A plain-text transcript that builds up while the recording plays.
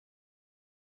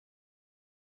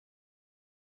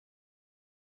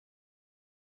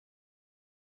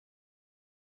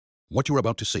What you're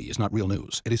about to see is not real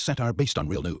news. It is satire based on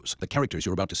real news. The characters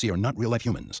you're about to see are not real-life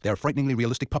humans. They are frighteningly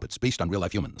realistic puppets based on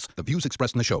real-life humans. The views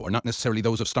expressed in the show are not necessarily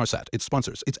those of Starsat, its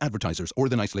sponsors, its advertisers, or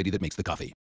the nice lady that makes the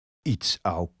coffee. It's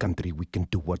our country, we can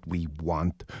do what we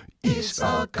want. It's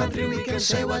our country, we can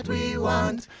say what we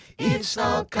want. It's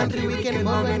our country, we can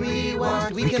mourn when we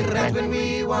want. We can rap when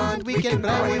we want. We can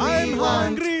cry when we want. I'm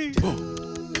hungry.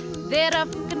 There are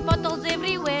fucking bottles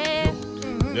everywhere.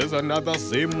 There's another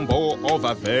symbol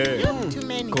over there. Too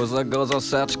many. Cause the girls are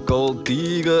such gold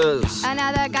diggers.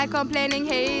 Another guy complaining,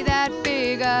 hey, that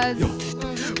figures.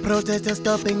 Protesters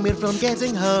stopping me from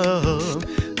getting home.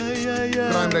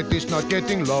 Crime rate is not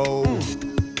getting low.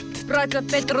 Price of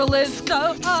petrol is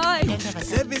so high.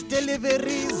 Service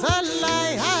deliveries a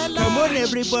lie. Come on,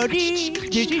 everybody,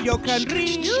 this is your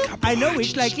country. I know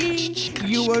it's likely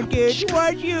you won't get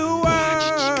what you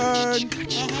want.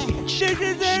 This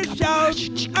is the South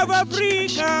of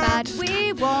Africa. But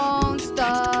we won't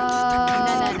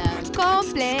stop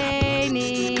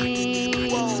complaining.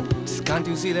 Can't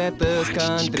you see that this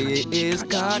country is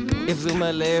cocked? If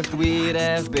Zuma left, we'd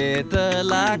have better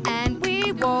luck. And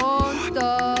we won't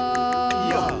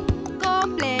stop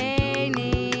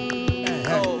complaining.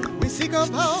 We sick of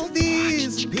how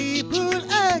these people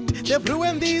act. They've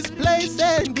ruined this place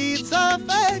and it's a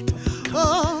fact.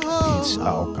 It's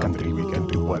our country, we can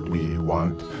do what we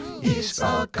want. It's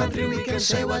our country, we can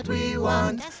say what we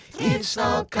want. It's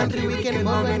our country, we can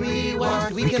mourn when we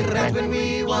want. We can rap when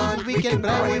we want. We can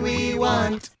cry when we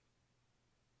want.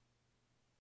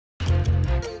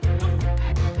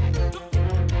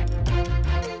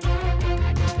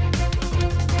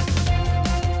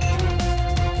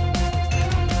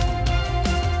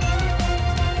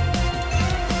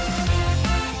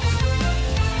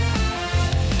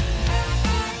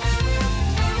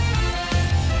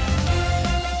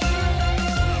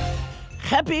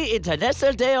 Happy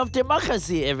International Day of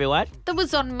Democracy, everyone. That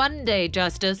was on Monday,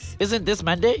 Justice. Isn't this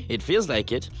Monday? It feels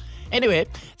like it. Anyway,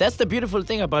 that's the beautiful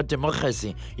thing about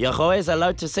democracy. You're always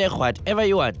allowed to say whatever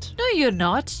you want. No, you're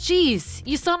not. Jeez,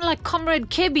 you sound like Comrade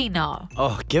Kebby now.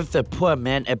 Oh, give the poor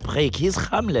man a break. He's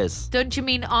harmless. Don't you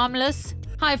mean armless?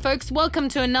 Hi folks, welcome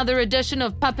to another edition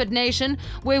of Puppet Nation,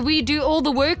 where we do all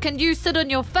the work and you sit on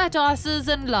your fat asses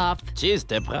and laugh. Jeez,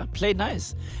 Deborah, play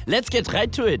nice. Let's get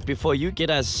right to it before you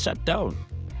get us shut down.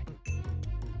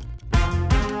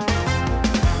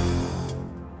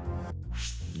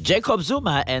 Jacob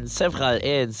Zuma and several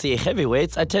ANC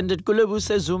heavyweights attended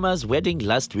Khulubuse Zuma's wedding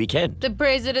last weekend. The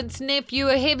president's nephew,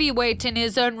 a heavyweight in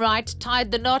his own right, tied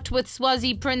the knot with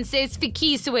Swazi Princess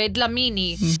Fikiswe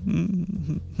Dlamini.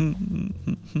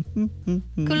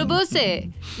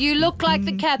 Khulubuse, you look like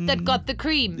the cat that got the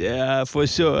cream. Yeah, for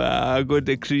sure. I got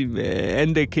the cream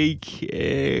and the cake.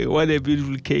 What a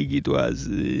beautiful cake it was.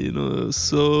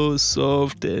 So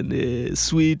soft and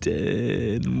sweet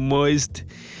and moist.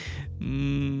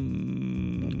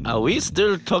 Are we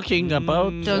still talking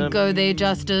about... Don't go there,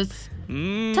 Justice.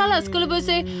 Tell us,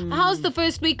 Khulubuse, how's the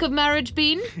first week of marriage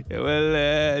been?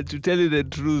 Well, to tell you the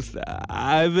truth,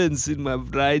 I haven't seen my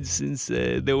bride since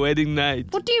the wedding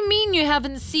night. What do you mean you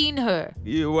haven't seen her?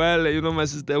 Yeah, well, my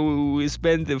sister, we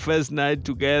spent the first night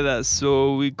together,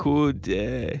 so we could,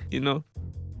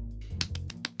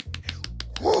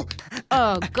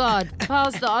 Oh, God.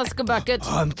 Pass the Oscar bucket.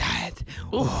 Oh, I'm tired.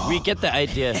 Ooh, we get the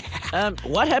idea.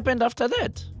 What happened after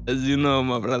that? As you know,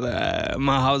 my brother,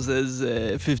 my house has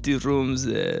 50 rooms.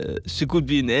 She could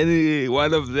be in any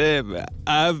one of them.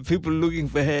 I have people looking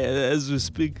for her as we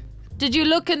speak. Did you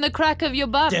look in the crack of your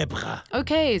bum? Deborah.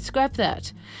 Okay, scrap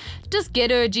that. Just get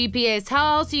her a GPS.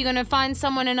 How else are you going to find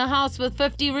someone in a house with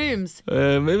 50 rooms?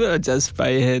 Maybe I'll just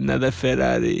buy her another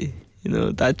Ferrari.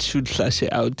 That should flush her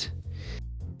out.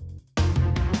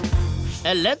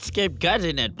 A landscape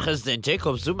garden at President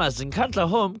Jacob Zuma's Nkandla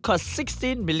home cost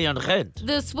 16 million rand.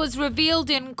 This was revealed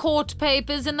in court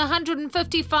papers in the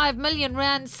 155 million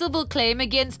rand civil claim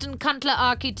against Nkandla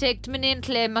architect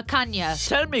Minenhle Makhanya.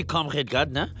 Tell me, Comrade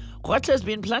Gardner, what has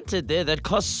been planted there that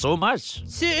costs so much?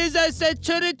 She is a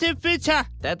security feature.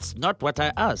 That's not what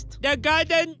I asked. The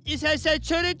garden is a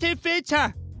security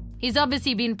feature. He's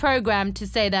obviously been programmed to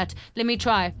say that. Let me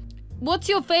try. What's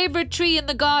your favorite tree in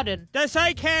the garden? The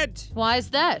cycad. Why is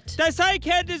that? The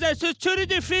cycad is a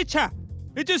security feature.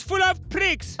 It is full of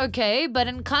pricks. Okay, but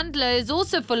Nkandla is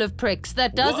also full of pricks.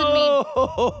 That doesn't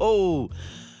mean...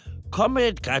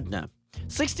 Comrade Gardner,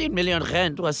 16 million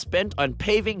rand was spent on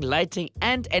paving, lighting,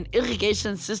 and an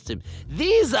irrigation system.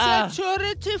 These are...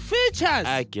 security features.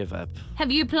 I give up.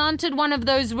 Have you planted one of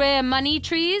those rare money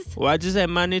trees? What is a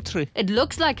money tree? It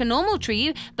looks like a normal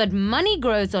tree, but money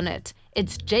grows on it.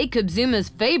 It's Jacob Zuma's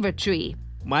favorite tree.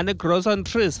 Money grows on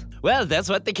trees. Well, that's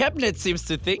what the cabinet seems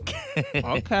to think.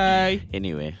 Okay.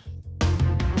 Anyway.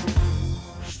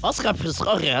 Oscar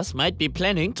Pistorius might be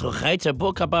planning to write a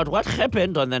book about what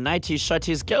happened on the night he shot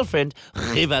his girlfriend,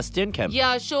 Riva Steenkamp.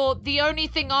 Yeah, sure. The only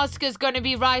thing Oscar's going to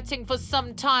be writing for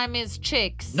some time is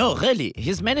chicks. No, really.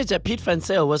 His manager, Pete Van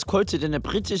Zyl, was quoted in a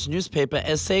British newspaper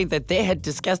as saying that they had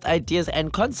discussed ideas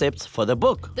and concepts for the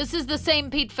book. This is the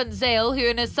same Pete Van Zyl who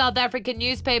in a South African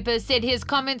newspaper said his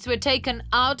comments were taken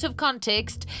out of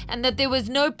context and that there was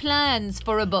no plans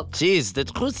for a book. Jeez, the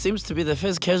truth seems to be the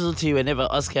first casualty whenever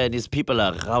Oscar and his people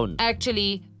are around.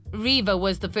 Actually, Riva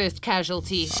was the first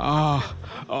casualty. Yes.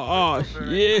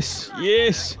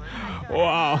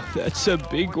 Wow, that's a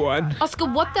big one. Oscar,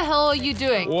 what the hell are you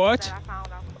doing? What?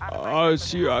 Oh,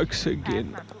 it's you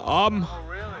again.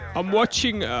 I'm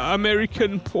watching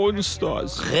American porn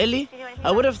stars. Really?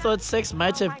 I would have thought sex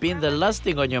might have been the last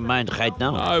thing on your mind right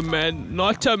now. No, man,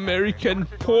 not American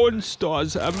porn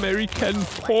stars. American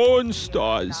porn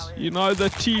stars. You know, the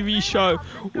TV show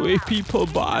where people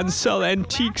buy and sell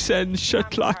antiques and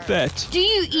shit like that. Do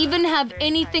you even have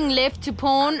anything left to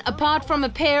pawn apart from a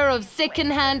pair of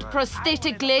second-hand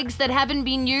prosthetic legs that haven't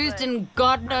been used in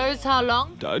God knows how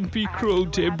long? Don't be cruel,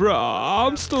 Deborah.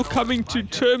 I'm still coming to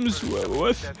terms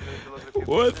with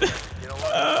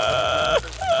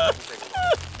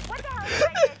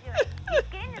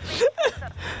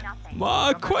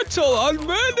my acquittal on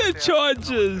murder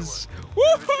charges.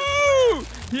 Woohoo!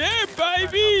 Yeah,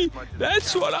 baby!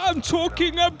 That's what I'm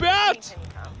talking about.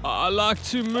 I like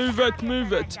to move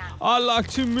it. I like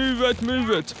to move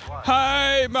it.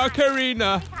 Hey,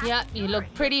 Macarena. Yeah, you look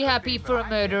pretty happy for a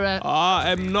murderer.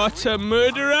 I am not a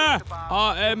murderer.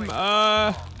 I am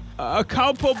a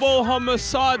culpable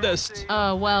homicidist.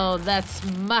 Oh, well, that's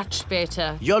much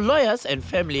better. Your lawyers and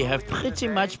family have pretty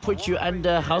much put you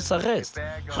under house arrest.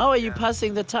 How are you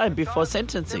passing the time before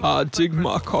sentencing? I dig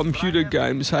my computer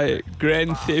games. Hey,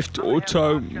 Grand Theft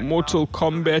Auto, Mortal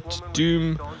Kombat,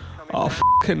 Doom. I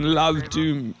fucking love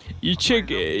Doom. You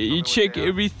check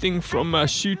everything from a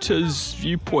shooter's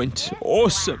viewpoint.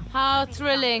 Awesome. How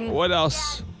thrilling. What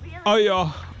else? Oh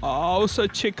yeah, I also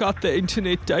check out the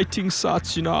internet dating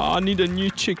sites. You know, I need a new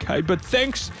chick, hey. But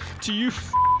thanks to you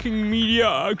fucking media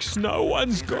oaks, no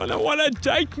one's gonna wanna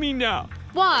date me now.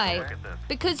 Why?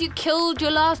 Because you killed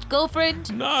your last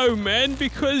girlfriend? No, man,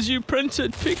 because you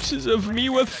printed pictures of me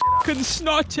with fucking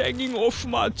snot hanging off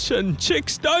my chin.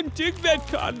 Chicks don't dig that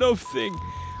kind of thing.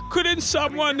 Couldn't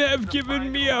someone have given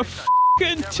me a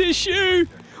fucking tissue?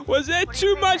 Was that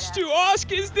too much to ask?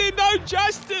 Is there no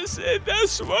justice in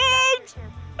this world?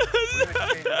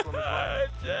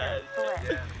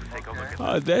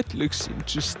 Oh, that looks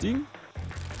interesting.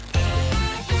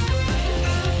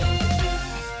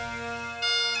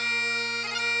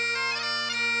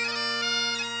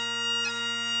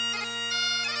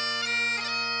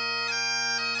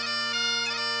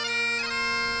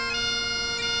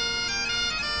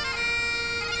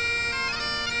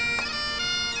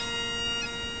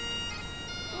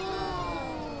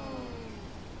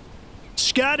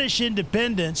 Scottish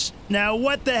independence? Now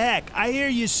what the heck? I hear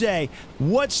you say,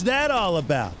 what's that all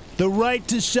about? The right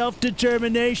to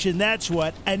self-determination, that's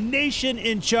what. A nation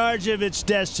in charge of its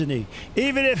destiny.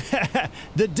 Even if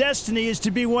the destiny is to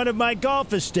be one of my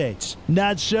golf estates.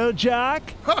 Not so,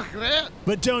 Jock?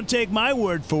 But don't take my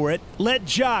word for it. Let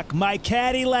Jock, my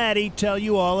caddy laddie, tell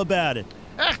you all about it.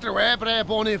 I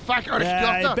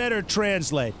better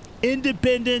translate.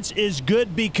 Independence is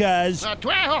good because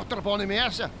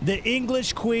the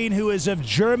English queen, who is of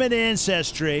German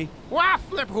ancestry,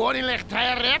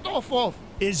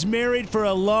 is married for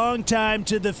a long time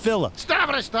to the Philip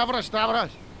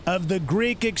of the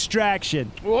Greek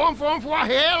extraction.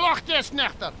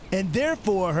 And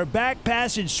therefore, her back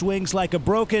passage swings like a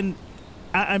broken...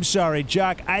 I'm sorry,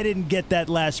 Jock, I didn't get that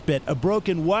last bit. A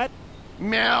broken what?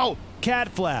 Meow. Cat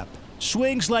flap.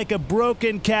 Swings like a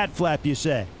broken cat flap, you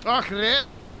say?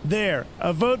 There.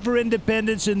 A vote for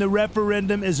independence in the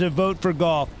referendum is a vote for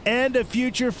golf. And a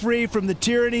future free from the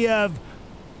tyranny of...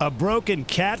 a broken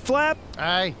cat flap?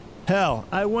 Aye. Hell,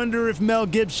 I wonder if Mel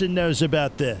Gibson knows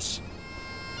about this.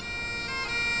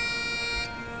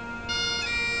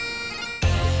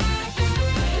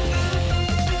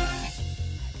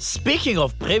 Speaking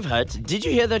of Braveheart, did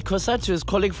you hear that Cosatu is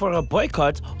calling for a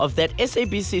boycott of that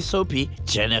SABC soapy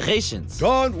Generations?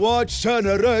 Don't watch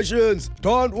Generations!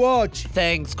 Don't watch!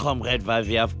 Thanks, Comrade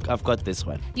Vavi. I've got this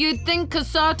one. You'd think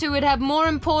Cosatu would have more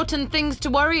important things to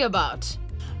worry about.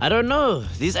 I don't know.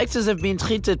 These actors have been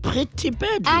treated pretty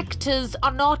badly. Actors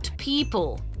are not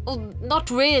people. Well,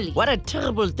 not really. What a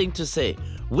terrible thing to say.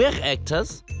 We're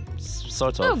actors.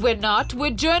 sort No, of. we're not.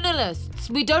 We're journalists.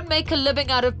 We don't make a living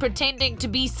out of pretending to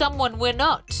be someone we're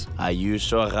not. Are you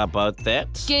sure about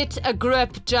that? Get a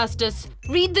grip, Justice.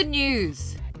 Read the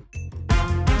news.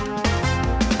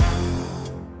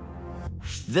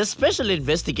 The Special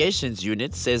Investigations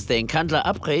Unit says the Nkandla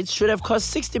upgrades should have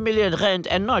cost 60 million rand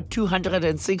and not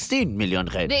 216 million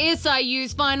rand. The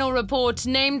SIU's final report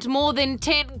named more than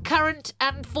 10 current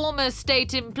and former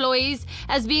state employees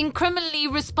as being criminally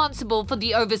responsible for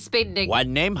the overspending.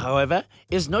 One name, however,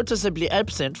 is noticeably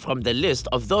absent from the list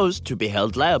of those to be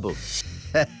held liable.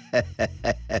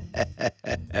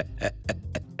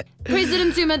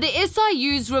 President Zuma, the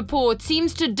SIU's report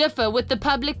seems to differ with the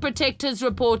Public Protector's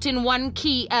report in one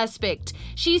key aspect.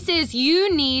 She says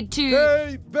you need to...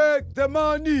 Pay back the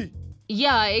money.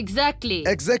 Yeah, exactly.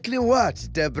 Exactly what,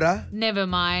 Deborah? Never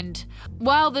mind.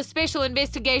 While the Special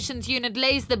Investigations Unit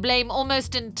lays the blame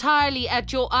almost entirely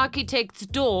at your architect's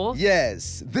door...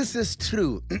 Yes, this is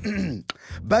true.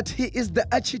 But he is the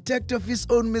architect of his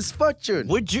own misfortune.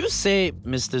 Would you say,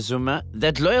 Mr. Zuma,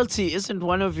 that loyalty isn't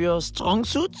one of your strong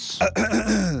suits?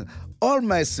 All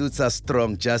my suits are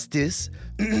strong, Justice.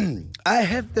 I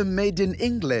have them made in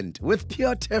England with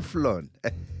pure Teflon.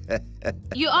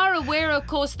 You are aware, of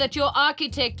course, that your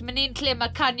architect, Minenhle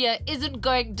Makhanya, isn't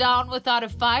going down without a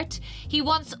fight. He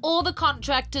wants all the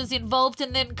contractors involved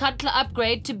in the Nkandla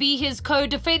upgrade to be his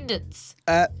co-defendants.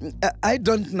 I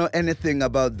don't know anything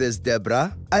about this,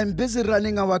 Deborah. I'm busy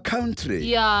running our country.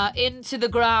 Yeah, into the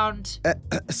ground.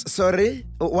 Sorry?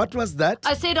 What was that?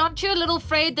 I said, aren't you a little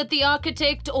afraid that the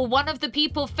architect or one of the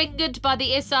people fingered by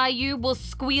the SIU will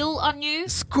squeal on you?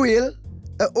 Squeal?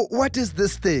 What is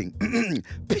this thing?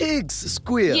 Pigs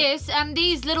squeal. Yes, and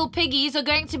these little piggies are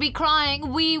going to be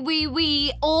crying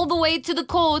wee all the way to the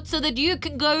court so that you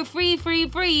can go free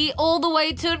all the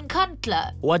way to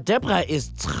Nkandla. What Deborah is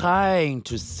trying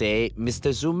to say,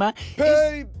 Mr. Zuma,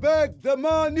 Pay back the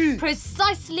money.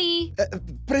 Precisely.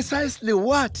 Precisely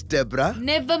what, Deborah?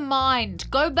 Never mind.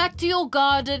 Go back to your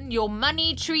garden. Your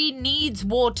money tree needs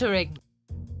watering.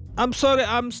 I'm sorry,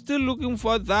 I'm still looking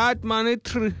for that money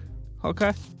tree.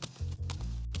 Okay.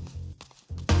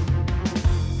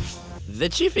 The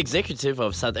chief executive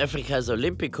of South Africa's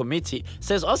Olympic Committee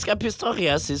says Oscar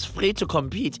Pistorius is free to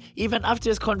compete even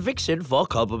after his conviction for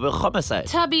culpable homicide.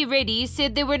 Tubby Reddy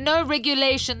said there were no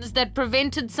regulations that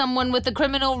prevented someone with a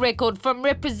criminal record from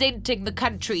representing the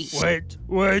country.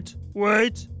 Wait.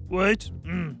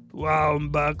 Wow,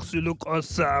 Bucks, you look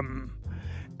awesome.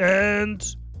 And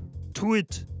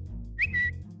tweet.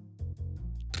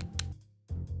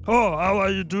 Oh, how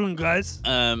are you doing, guys?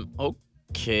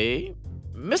 Okay.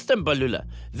 Mr. Mbalula,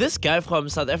 this guy from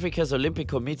South Africa's Olympic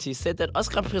Committee said that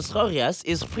Oscar Pistorius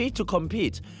is free to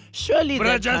compete. Surely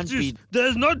that can't be...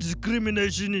 There's no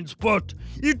discrimination in sport.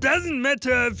 It doesn't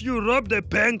matter if you rob the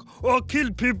bank or kill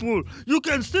people. You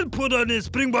can still put on a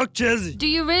Springbok jersey. Do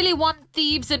you really want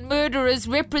thieves and murderers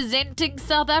representing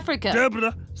South Africa?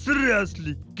 Deborah,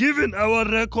 seriously, given our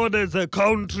record as a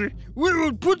country, we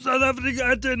will put South Africa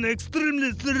at an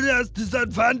extremely serious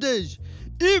disadvantage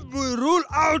if we rule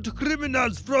out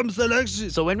criminals from selection.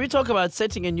 So when we talk about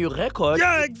setting a new record...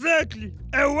 Yeah, exactly.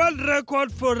 A world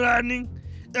record for running,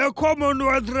 a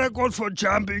Commonwealth record for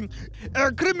jumping,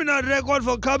 a criminal record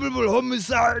for culpable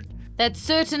homicide. That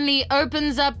certainly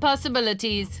opens up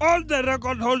possibilities. All the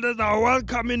record holders are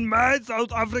welcome in my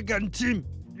South African team.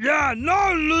 Yeah,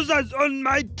 no losers on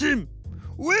my team.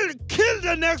 We'll kill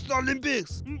the next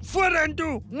Olympics.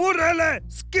 4-2, Murele,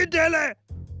 Skidele.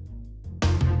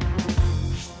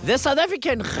 The South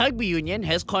African Rugby Union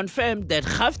has confirmed that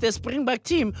half the Springbok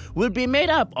team will be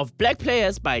made up of black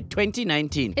players by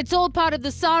 2019. It's all part of the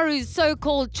SARU's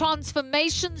so-called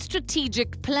transformation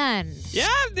strategic plan. Yeah,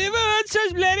 I've never heard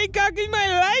such bloody cock in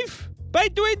my life. By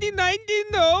 2019,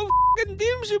 the whole f***ing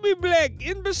team should be black.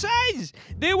 And besides,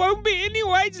 there won't be any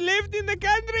whites left in the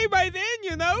country by then,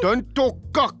 you know? Don't talk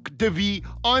cock, Davy.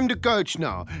 I'm the coach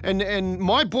now. And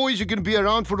my boys are going to be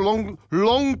around for a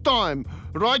long time.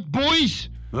 Right, boys?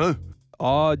 Huh?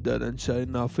 I didn't say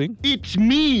nothing. It's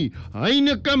me,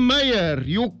 Heyneke Meyer,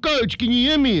 your coach. Can you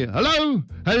hear me? Hello?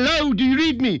 Hello, do you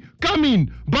read me? Come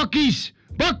in. Bakkies,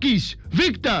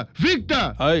 Victor.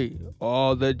 Hey,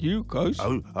 that you, coach?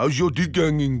 How's your dick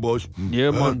hanging, boss?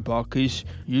 Yeah, man, Bakkies.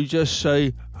 You just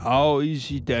say, how is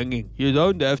he hanging? You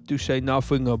don't have to say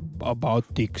nothing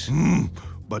about dicks.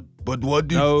 But what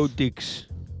do No dicks.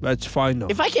 That's fine now.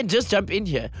 If I can just jump in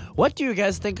here, what do you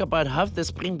guys think about half the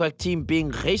Springbok team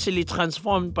being racially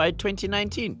transformed by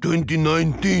 2019?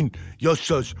 2019? Yes,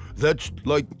 that's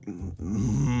like...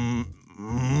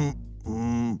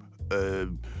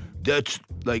 that's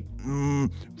like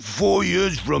 4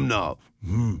 years from now.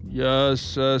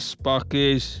 Yes,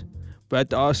 Bakkies.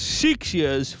 But are 6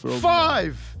 years from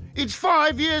 5! It's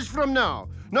 5 years from now.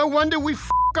 No wonder we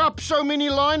up so many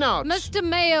lineouts. Mr.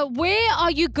 Mayor, where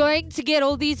are you going to get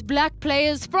all these black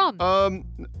players from?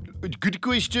 Good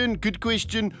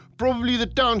question. Probably the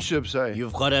townships, eh?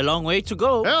 You've got a long way to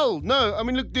go. Hell, no. I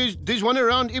mean, look, there's one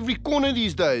around every corner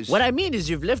these days. What I mean is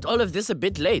you've left all of this a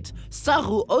bit late.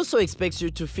 Saru also expects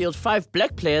you to field 5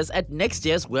 black players at next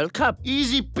year's World Cup.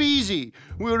 Easy peasy.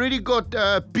 We already got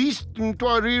Beast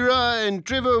Ntwarira and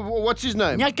Trevor, what's his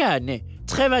name? Nyakane.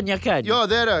 Trevor Nyakane. Yeah,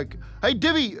 that. Hey,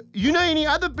 Debbie, you know any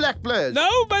other black players?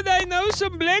 No, but I know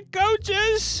some black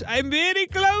coaches. I'm very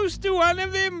close to one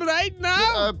of them right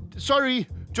now. Sorry,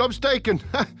 job's taken.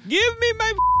 Give me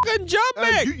my f***ing job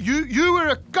back. You were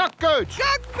a cuck coach.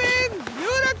 Cuck, man.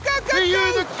 You're a cuck coach.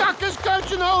 You're the cuckest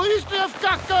coach in the whole history of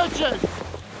cuck coaches.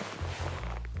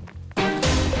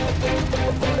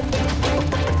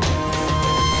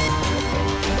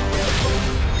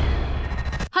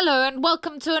 Hello and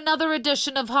welcome to another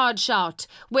edition of Hard Shout,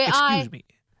 where Excuse me.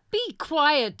 Be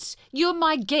quiet. You're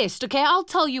my guest, okay? I'll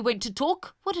tell you when to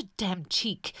talk. What a damn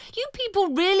cheek. You people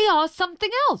really are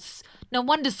something else. No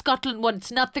wonder Scotland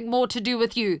wants nothing more to do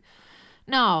with you.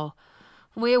 Now,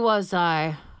 where was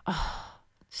I? Oh,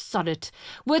 sod it.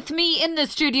 With me in the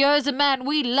studio is a man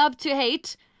we love to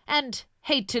hate and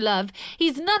hate to love.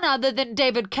 He's none other than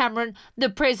David Cameron, the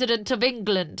President of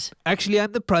England. Actually,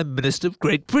 I'm the Prime Minister of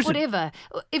Great Britain. Whatever.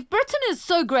 If Britain is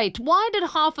so great, why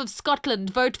did half of Scotland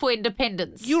vote for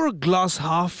independence? You're a glass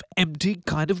half empty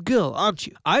kind of girl, aren't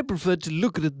you? I prefer to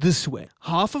look at it this way.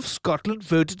 Half of Scotland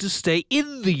voted to stay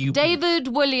in the UK. David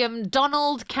William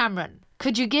Donald Cameron.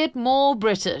 Could you get more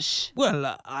British?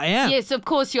 Well, I am. Yes, of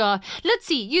course you are. Let's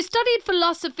see. You studied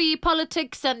philosophy,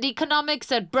 politics and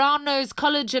economics at Brownlows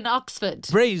College in Oxford.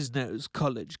 Brasenose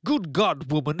College. Good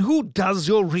God, woman, who does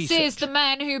your research? Says the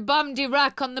man who bombed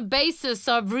Iraq on the basis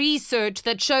of research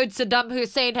that showed Saddam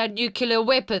Hussein had nuclear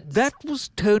weapons. That was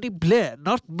Tony Blair,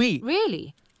 not me.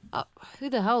 Really? Who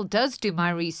the hell does do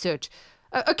my research?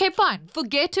 Okay, fine.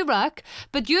 Forget Iraq,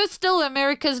 but you're still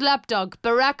America's lapdog.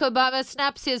 Barack Obama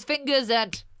snaps his fingers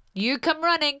and you come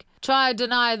running. Try to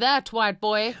deny that, white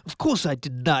boy. Of course I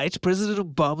deny it. President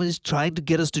Obama is trying to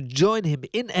get us to join him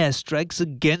in airstrikes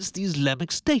against the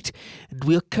Islamic State, and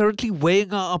we are currently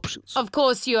weighing our options. Of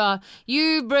course you are.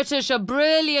 You British are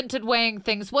brilliant at weighing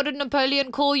things. What did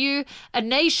Napoleon call you? A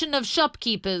nation of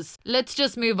shopkeepers. Let's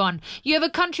just move on. You have a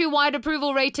countrywide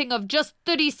approval rating of just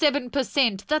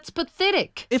 37%. That's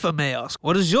pathetic. If I may ask,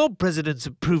 what is your president's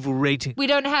approval rating? We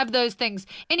don't have those things.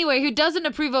 Anyway, who doesn't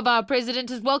approve of our president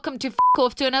is welcome to f***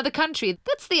 off to another country.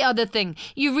 That's the other thing.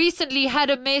 You recently had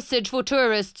a message for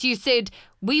tourists. You said,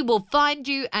 "We will find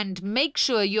you and make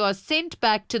sure you are sent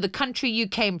back to the country you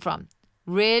came from."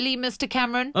 Really, Mr.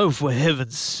 Cameron? Oh, for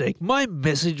heaven's sake. My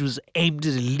message was aimed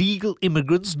at illegal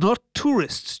immigrants, not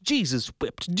tourists. Jesus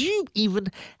whipped. Do you even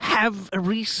have a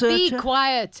researcher? Be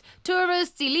quiet.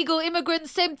 Tourists, illegal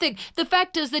immigrants, same thing. The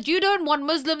fact is that you don't want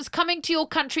Muslims coming to your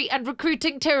country and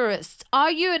recruiting terrorists.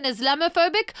 Are you an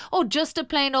Islamophobic or just a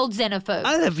plain old xenophobe?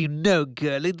 I'll have you know,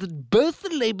 girlie, that both the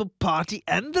Labour Party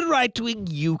and the right-wing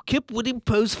UKIP would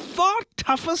impose far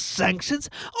tougher sanctions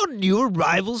on new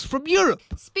arrivals from Europe.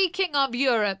 Speaking of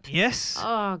Europe. Yes?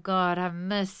 Oh, God, I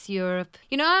miss Europe.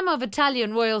 You know, I'm of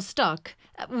Italian royal stock.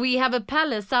 We have a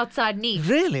palace outside Nice.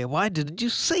 Really? Why didn't you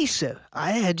say so?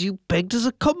 I had you pegged as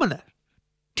a commoner.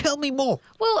 Tell me more.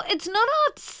 Well, it's not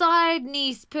outside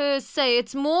Nice per se.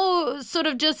 It's more sort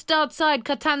of just outside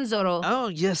Catanzaro. Oh,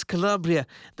 yes, Calabria.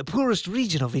 The poorest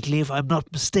region of Italy, if I'm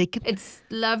not mistaken. It's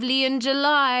lovely in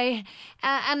July.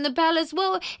 And the palace,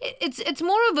 well, it's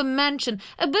more of a mansion.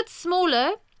 A bit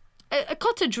smaller. A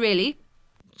cottage, really.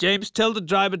 James, tell the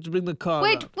driver to bring the car.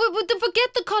 Wait,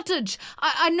 forget the cottage.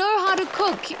 I know how to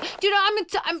cook. You know,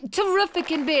 I'm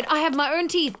terrific in bed. I have my own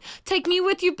teeth. Take me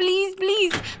with you, please,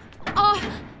 please.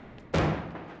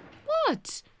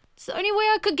 What? It's the only way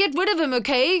I could get rid of him,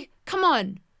 okay? Come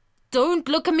on. Don't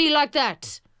look at me like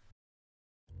that.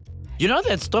 You know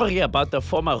that story about the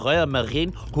former Royal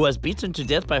Marine who was beaten to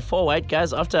death by 4 white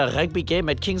guys after a rugby game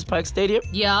at Kings Park Stadium?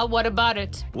 Yeah, what about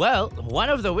it? Well, one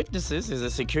of the witnesses is a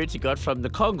security guard from the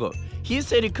Congo. He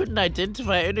said he couldn't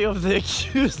identify any of the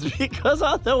accused because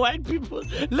all the white people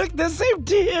looked the same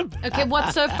to him. Okay,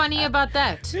 what's so funny about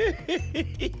that?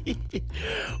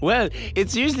 Well,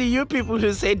 it's usually you people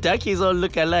who say duckies all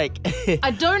look alike.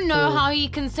 I don't know how he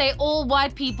can say all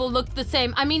white people look the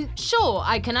same. I mean, sure,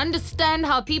 I can understand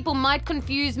how people might might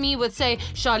confuse me with, say,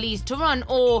 Charlize Theron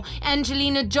or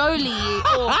Angelina Jolie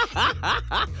or...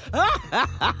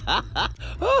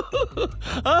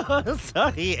 Oh,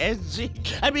 sorry, SG.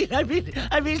 I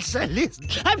mean, Charlize.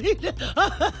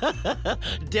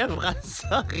 Deborah,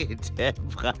 sorry,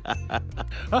 Deborah.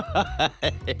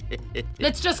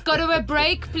 Let's just go to a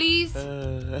break, please.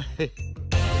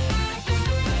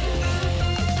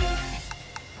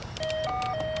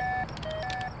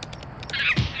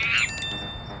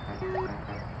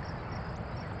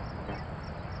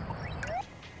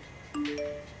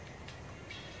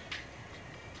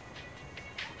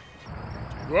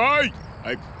 Right,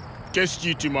 I guess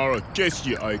you tomorrow. Guess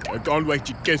you. I can't wait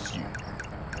to guess you.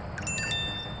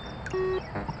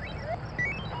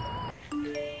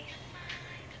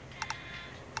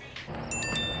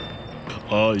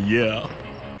 Oh, yeah.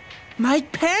 My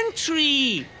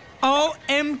pantry!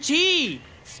 OMG!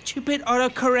 Stupid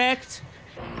autocorrect.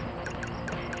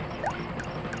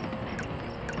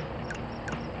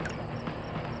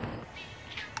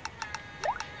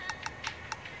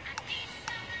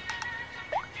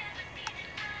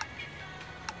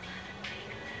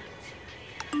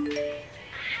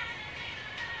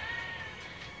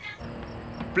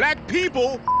 Black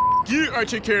people? You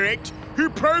autocorrect. Who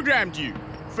programmed you?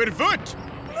 Verwoed.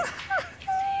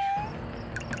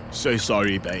 So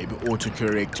sorry, babe.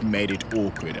 Autocorrect made it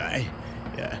awkward, eh?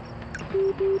 Yeah.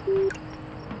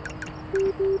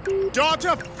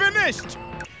 Data finished!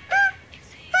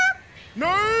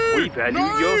 No! We value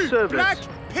no! your service. Black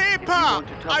pepper!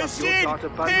 I said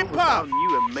pepper!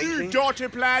 You data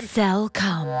plan!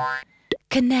 Cellcom.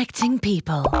 Connecting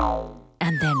people.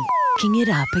 And then f***ing it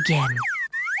up again.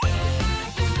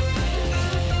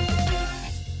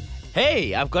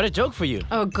 Hey, I've got a joke for you.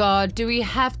 Oh, God, do we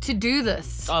have to do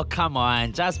this? Oh, come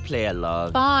on, just play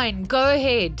along. Fine, go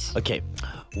ahead. Okay,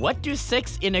 what do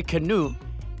sex in a canoe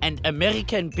and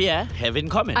American beer have in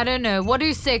common? I don't know. What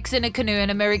do sex in a canoe and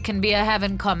American beer have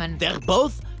in common? They're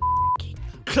both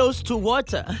close to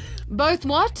water. Both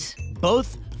what?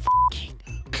 Both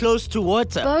close to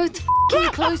water. Both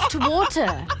close to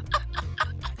water.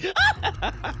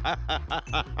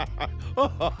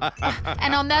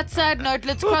 And on that sad note,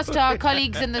 let's cross to our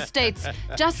colleagues in the States.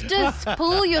 Justice,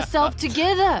 pull yourself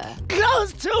together.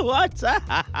 Close to water.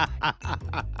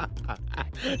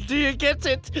 Do you get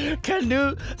it?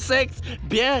 Canoe, sex,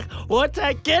 beer,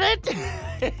 water, get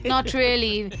it? Not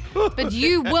really. But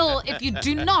you will if you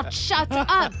do not shut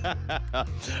up.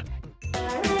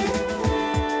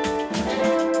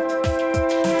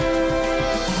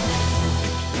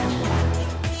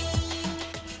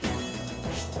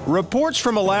 Reports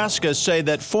from Alaska say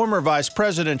that former vice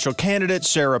presidential candidate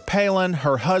Sarah Palin,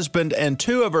 her husband, and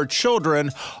 2 of her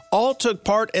children all took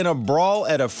part in a brawl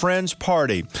at a friend's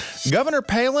party. Governor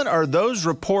Palin, are those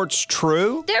reports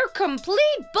true? They're complete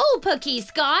bullpucky,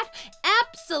 Scott.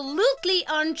 Absolutely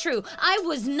untrue. I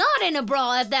was not in a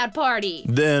brawl at that party.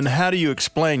 Then how do you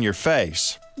explain your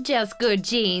face? Just good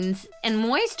genes and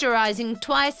moisturizing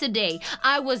twice a day.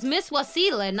 I was Miss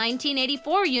Wasila in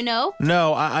 1984, you know.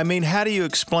 No, I mean, how do you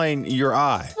explain your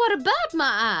eye? What about my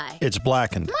eye? It's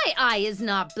blackened. My eye is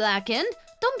not blackened.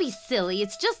 Don't be silly.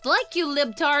 It's just like you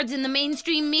libtards in the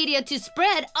mainstream media to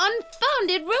spread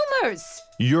unfounded rumors.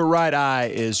 Your right eye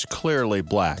is clearly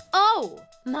black. Oh,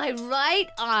 my right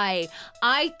eye.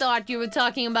 I thought you were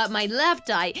talking about my left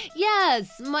eye.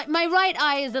 Yes, my right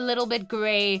eye is a little bit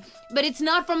gray, but it's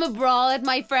not from a brawl at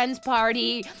my friend's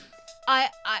party.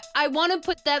 I want to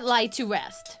put that lie to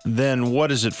rest. Then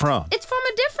what is it from? It's from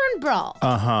a different brawl.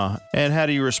 Uh-huh. And how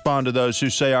do you respond to those who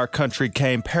say our country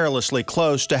came perilously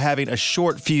close to having a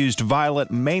short-fused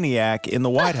violent maniac in the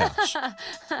White House?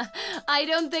 I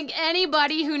don't think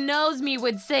anybody who knows me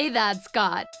would say that,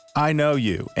 Scott. I know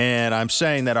you, and I'm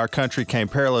saying that our country came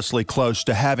perilously close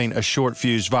to having a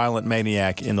short-fused violent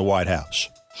maniac in the White House.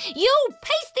 You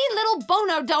pasty little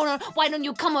boner donor! Why don't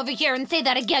you come over here and say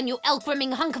that again, you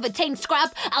elk-rimming hunk of a tame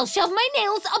scrap? I'll shove my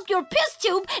nails up your piss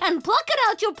tube and pluck it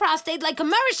out your prostate like a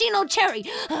maraschino cherry.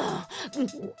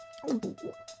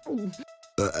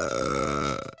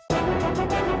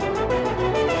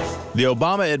 The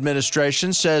Obama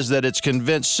administration says that it's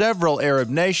convinced several Arab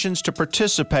nations to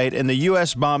participate in the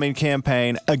U.S. bombing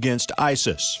campaign against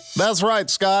ISIS. That's right,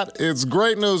 Scott. It's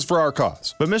great news for our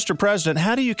cause. But, Mr. President,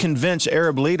 how do you convince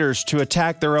Arab leaders to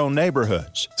attack their own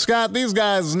neighborhoods? Scott, these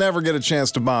guys never get a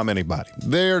chance to bomb anybody.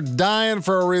 They're dying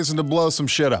for a reason to blow some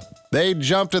shit up. They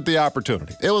jumped at the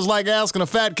opportunity. It was like asking a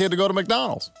fat kid to go to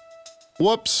McDonald's.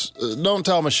 Whoops, don't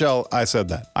tell Michelle I said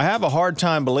that. I have a hard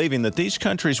time believing that these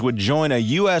countries would join a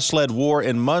U.S.-led war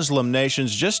in Muslim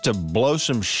nations just to blow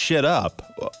some shit up.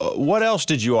 What else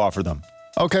did you offer them?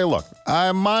 Okay, look,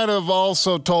 I might have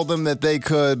also told them that they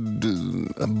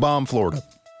could bomb Florida.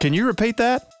 Can you repeat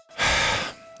that?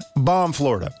 Bomb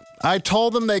Florida. I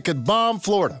told them they could bomb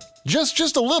Florida.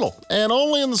 Just a little, and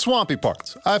only in the swampy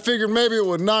parts. I figured maybe it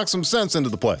would knock some sense into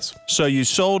the place. So you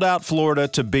sold out Florida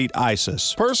to beat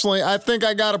ISIS. Personally, I think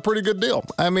I got a pretty good deal.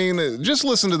 I mean, just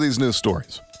listen to these news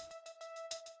stories.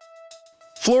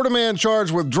 Florida man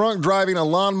charged with drunk driving a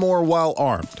lawnmower while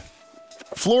armed.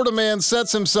 Florida man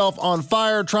sets himself on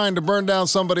fire trying to burn down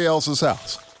somebody else's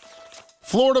house.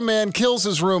 Florida man kills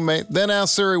his roommate, then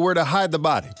asks Siri where to hide the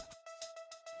body.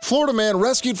 Florida man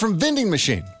rescued from vending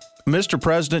machine. Mr.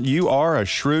 President, you are a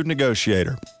shrewd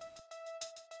negotiator.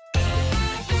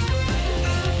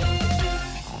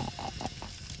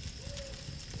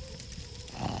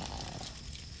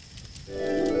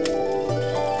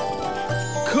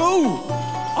 Cool!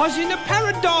 I was in a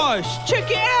paradise! Check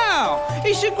it out!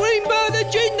 It's a green bird, a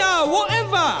Gina,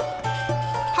 whatever!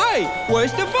 Hey,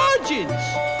 where's the virgins?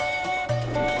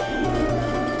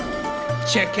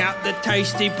 Check out the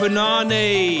tasty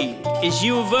panani! Is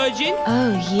you a virgin?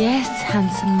 Oh, yes,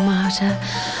 handsome martyr.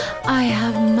 I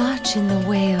have much in the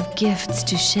way of gifts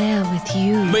to share with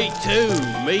you. Me too.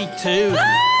 Wait!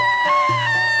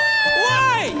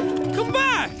 Come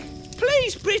back!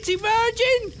 Please, pretty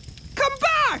virgin! Come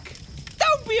back!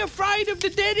 Don't be afraid of the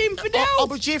dead infidel!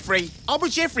 Uncle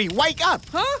Jeffrey, wake up!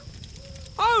 Huh?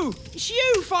 Oh, it's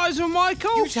you, Faisal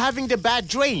Michael. You was having the bad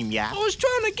dream, yeah? I was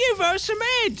trying to give her some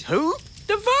head. Who?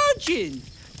 The virgin.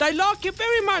 They like it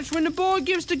very much when the boy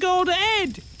gives the girl the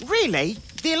head. Really?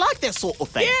 They like that sort of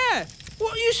thing? Yeah.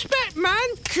 What you expect,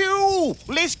 man? Cool.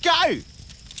 Let's go. What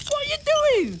are you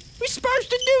doing? We're supposed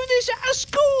to do this at a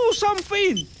school or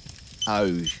something.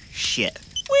 Oh, shit.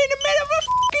 We're in the middle of a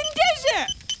fucking desert.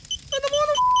 I don't want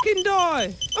to fucking die.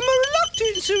 I'm a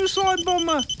reluctant suicide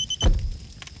bomber.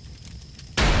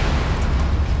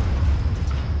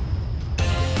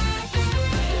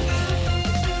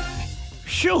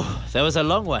 Phew, that was a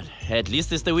long one. At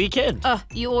least it's the weekend.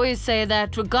 You always say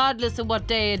that, regardless of what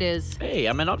day it is. Hey,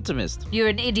 I'm an optimist. You're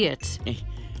an idiot.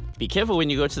 Be careful when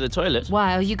you go to the toilet.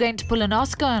 Why, are you going to pull an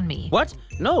Oscar on me? What?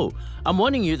 No, I'm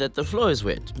warning you that the floor is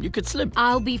wet. You could slip.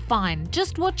 I'll be fine.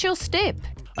 Just watch your step.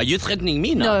 Are you threatening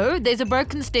me now? No, there's a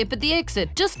broken step at the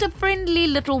exit. Just a friendly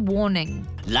little warning.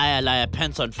 Liar, liar,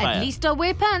 pants on fire. At least I'll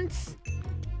wear pants.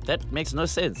 That makes no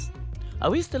sense. Are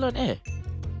we still on air?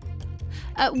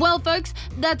 Well, folks,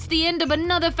 that's the end of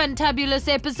another fantabulous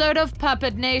episode of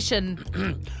Puppet Nation.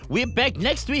 We're back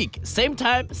next week. Same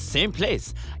time, same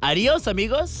place. Adios,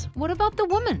 amigos. What about the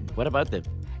woman? What about them?